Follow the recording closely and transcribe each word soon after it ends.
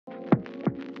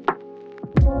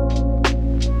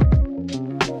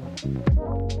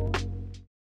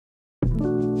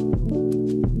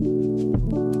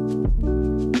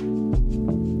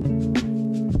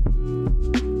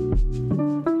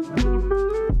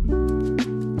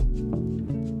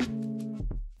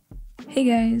Hey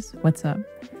guys, what's up?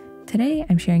 Today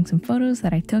I'm sharing some photos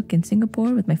that I took in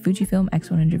Singapore with my Fujifilm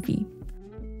X100V.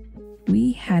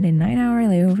 We had a 9-hour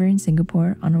layover in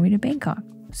Singapore on our way to Bangkok,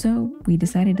 so we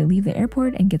decided to leave the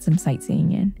airport and get some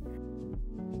sightseeing in.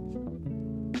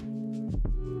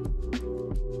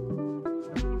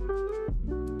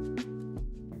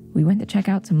 We went to check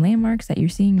out some landmarks that you're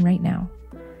seeing right now.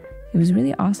 It was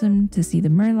really awesome to see the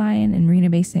Merlion and Marina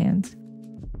Bay Sands.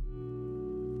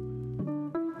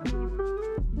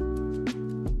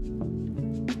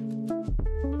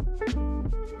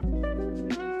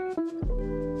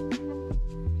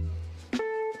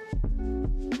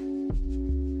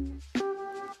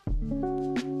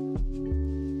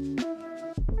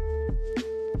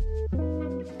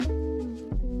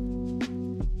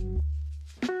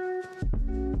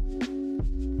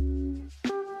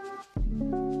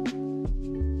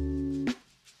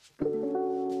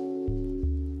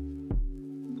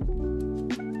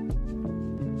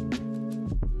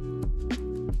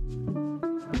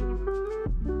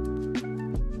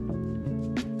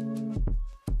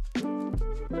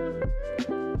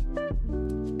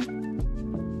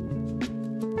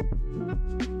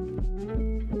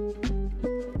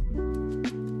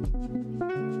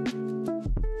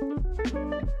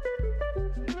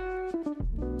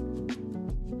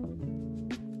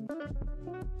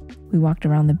 We walked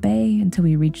around the bay until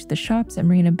we reached the shops at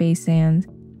Marina Bay Sands,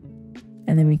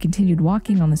 and then we continued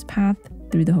walking on this path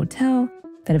through the hotel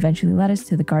that eventually led us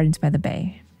to the gardens by the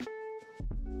bay.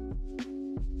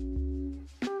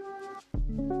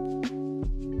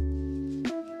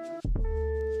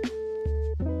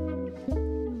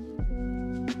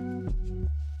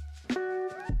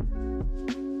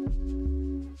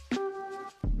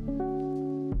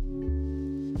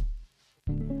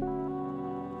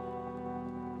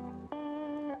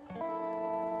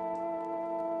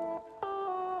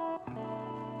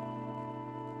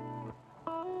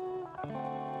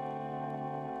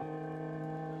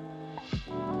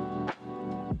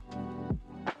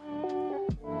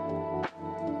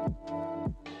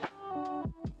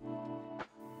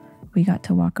 We got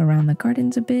to walk around the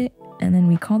gardens a bit, and then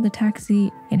we called a taxi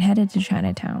and headed to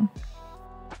Chinatown.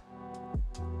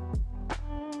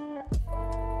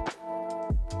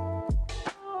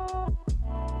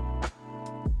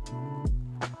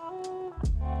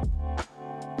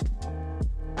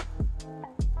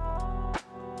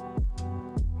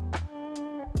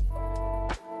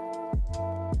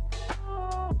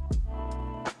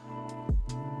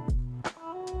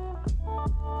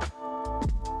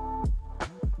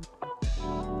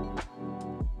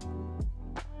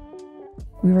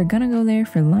 We were gonna go there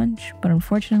for lunch, but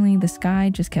unfortunately the sky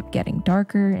just kept getting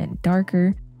darker and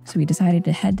darker, so we decided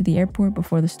to head to the airport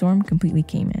before the storm completely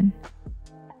came in.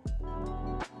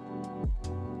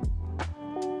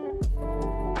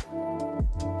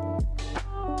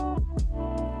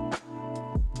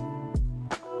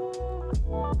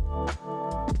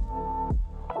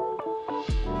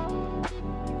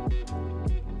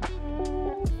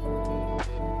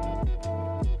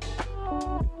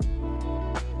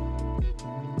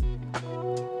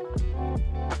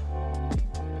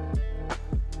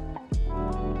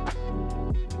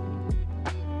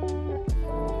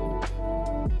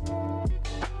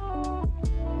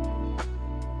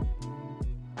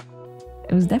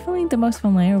 It was definitely the most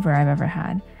fun layover I've ever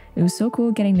had. It was so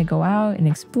cool getting to go out and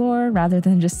explore rather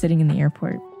than just sitting in the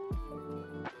airport.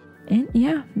 And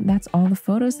yeah, that's all the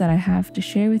photos that I have to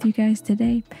share with you guys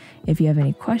today. If you have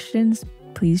any questions,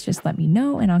 please just let me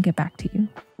know and I'll get back to you.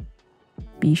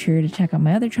 Be sure to check out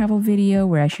my other travel video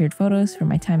where I shared photos from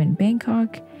my time in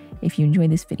Bangkok if you enjoyed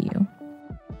this video.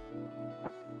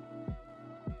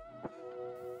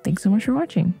 Thanks so much for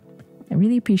watching. I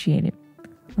really appreciate it.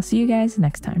 I'll see you guys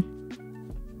next time.